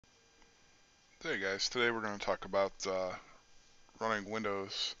Hey guys, today we're going to talk about running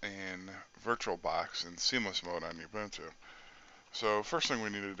Windows in VirtualBox in seamless mode on Ubuntu. So first thing we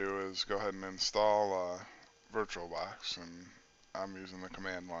need to do is go ahead and install VirtualBox, and I'm using the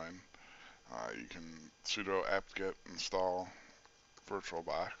command line. You can sudo apt-get install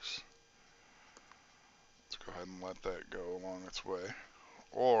VirtualBox. Let's go ahead and let that go along its way.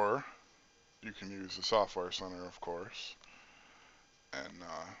 Or you can use the Software Center, of course, and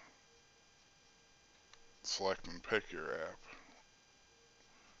select and pick your app.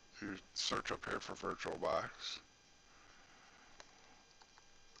 You search up here for VirtualBox.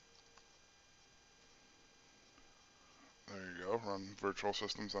 There you go, run virtual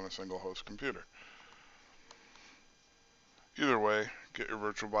systems on a single host computer. Either way, get your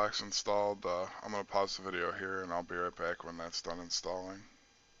VirtualBox installed. I'm going to pause the video here and I'll be right back when that's done installing.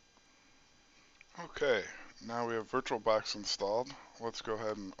 Okay, now we have VirtualBox installed. Let's go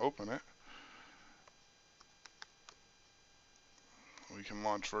ahead and open it. We can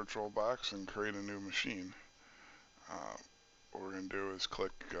launch VirtualBox and create a new machine. What we're going to do is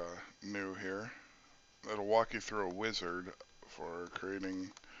click New here. It'll walk you through a wizard for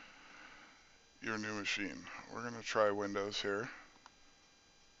creating your new machine. We're going to try Windows here.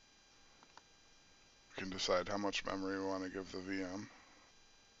 We can decide how much memory we want to give the VM.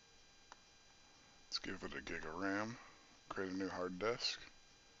 Let's give it a gig of RAM. Create a new hard disk.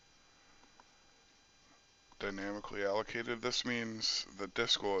 Dynamically allocated. This means the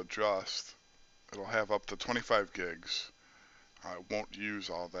disk will adjust. It'll have up to 25 gigs. It won't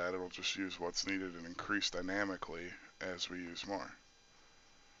use all that. It'll just use what's needed and increase dynamically as we use more.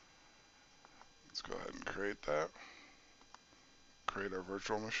 Let's go ahead and create that. Create our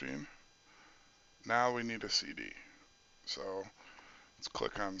virtual machine. Now we need a CD. So let's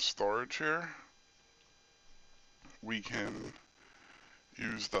click on storage here. We can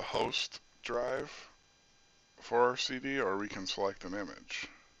use the host drive for our CD, or we can select an image.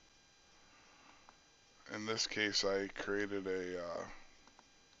 In this case, I created a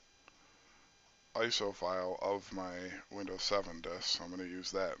ISO file of my Windows 7 disk, so I'm going to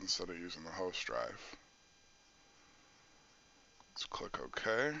use that instead of using the host drive. Let's click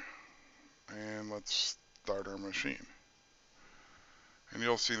OK, and let's start our machine. And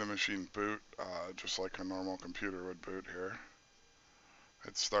you'll see the machine boot just like a normal computer would boot here.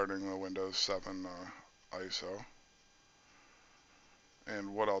 It's starting the Windows 7 ISO.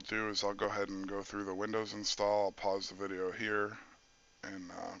 And what I'll do is I'll go ahead and go through the Windows install. I'll pause the video here and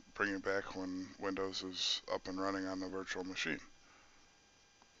bring it back when Windows is up and running on the virtual machine.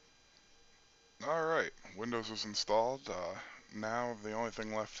 Alright, Windows is installed. Now the only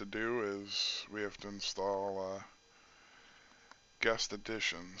thing left to do is we have to install guest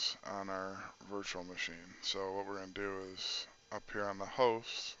additions on our virtual machine. So what we're going to do is up here on the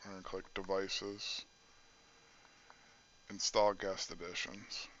host, we're going to click Devices, Install Guest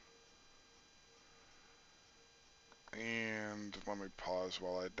Additions. And let me pause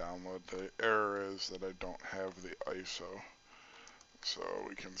while I download. The error is that I don't have the ISO. So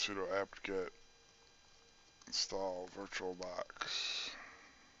we can sudo apt-get install VirtualBox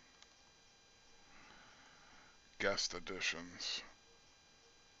guest additions.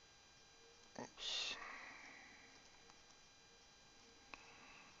 Oops.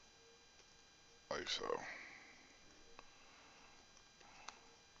 ISO.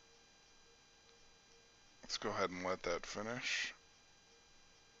 Let's go ahead and let that finish.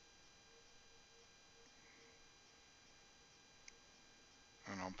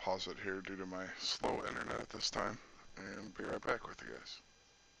 And I'll pause it here due to my slow internet this time, and be right back with you guys.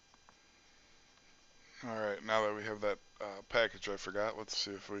 Alright, now that we have that package I forgot, let's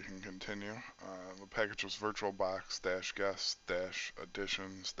see if we can continue. The package was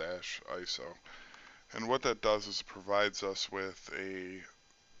virtualbox-guest-additions-iso. And what that does is it provides us with a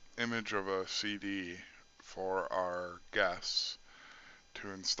image of a CD for our guests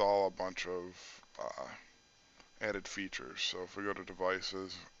to install a bunch of added features. So if we go to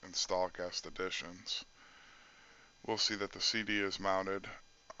Devices, Install Guest Additions, we'll see that the CD is mounted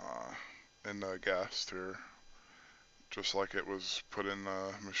in the guest here, just like it was put in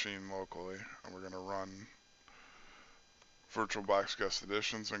the machine locally. And we're going to run VirtualBox Guest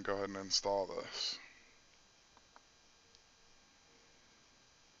Additions and go ahead and install this.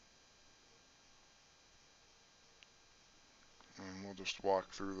 And we'll just walk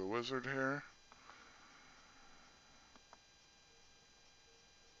through the wizard here.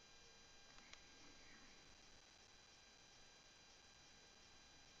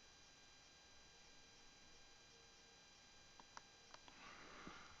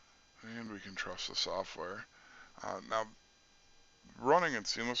 And we can trust the software. Now, running in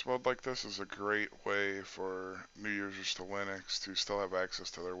seamless mode like this is a great way for new users to Linux to still have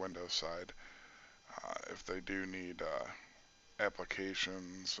access to their Windows side. If they do need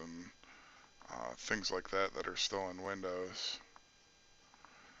applications and things like that that are still in Windows,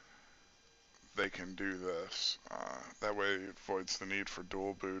 they can do this. That way it avoids the need for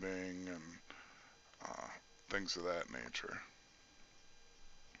dual booting and things of that nature.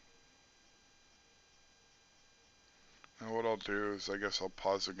 Now what I'll do is I guess I'll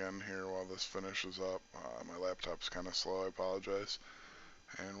pause again here while this finishes up. My laptop's kind of slow, I apologize.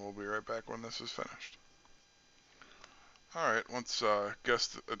 And we'll be right back when this is finished. Alright, once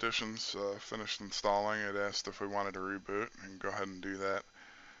guest additions finished installing, it asked if we wanted to reboot, and go ahead and do that.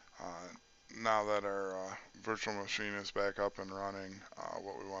 Now that our virtual machine is back up and running,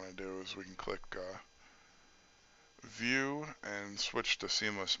 what we want to do is we can click View and switch to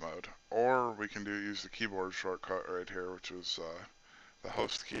seamless mode, or we can use the keyboard shortcut right here, which is the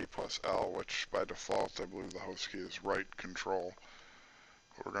host key plus L, which by default I believe the host key is Right Ctrl.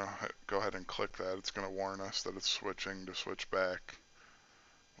 We're going to go ahead and click that. It's going to warn us that it's switching to switch back.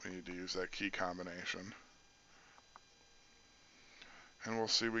 We need to use that key combination. And we'll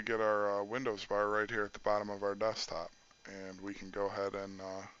see we get our Windows bar right here at the bottom of our desktop. And we can go ahead and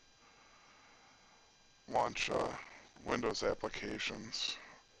launch Windows applications.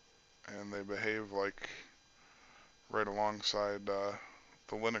 And they behave like right alongside the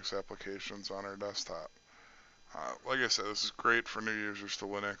Linux applications on our desktop. Like I said, this is great for new users to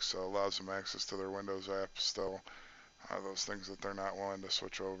Linux. Allows them access to their Windows apps still. Those things that they're not willing to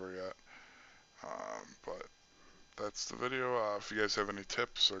switch over yet. But that's the video. If you guys have any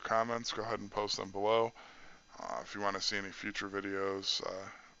tips or comments, go ahead and post them below. If you want to see any future videos,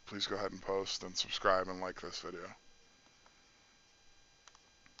 please go ahead and post and subscribe and like this video.